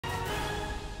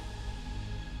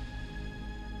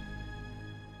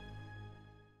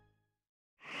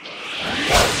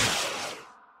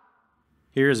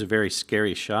Here is a very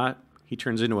scary shot. He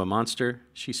turns into a monster.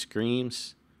 She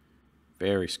screams.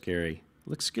 Very scary.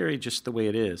 Looks scary just the way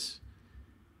it is.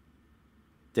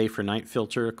 Day for night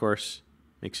filter, of course,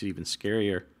 makes it even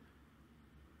scarier.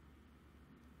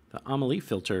 The Amelie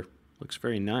filter looks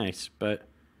very nice, but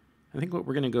I think what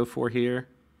we're going to go for here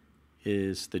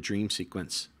is the dream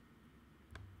sequence,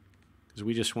 because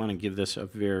we just want to give this a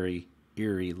very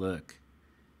eerie look,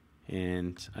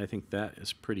 and I think that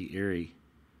is pretty eerie.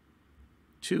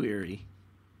 Too eerie.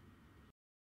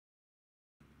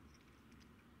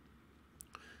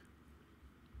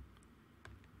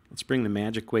 Let's bring the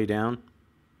magic way down.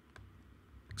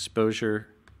 Exposure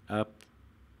up.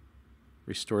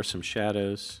 Restore some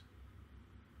shadows.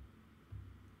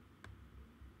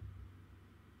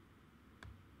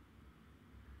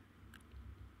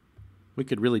 We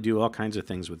could really do all kinds of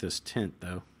things with this tint,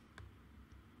 though.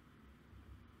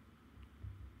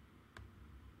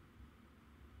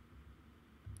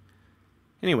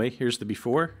 Anyway, here's the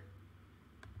before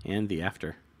and the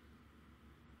after.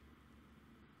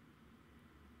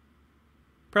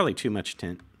 Probably too much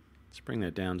tint. Let's bring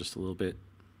that down just a little bit.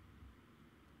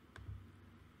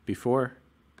 Before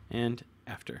and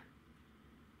after.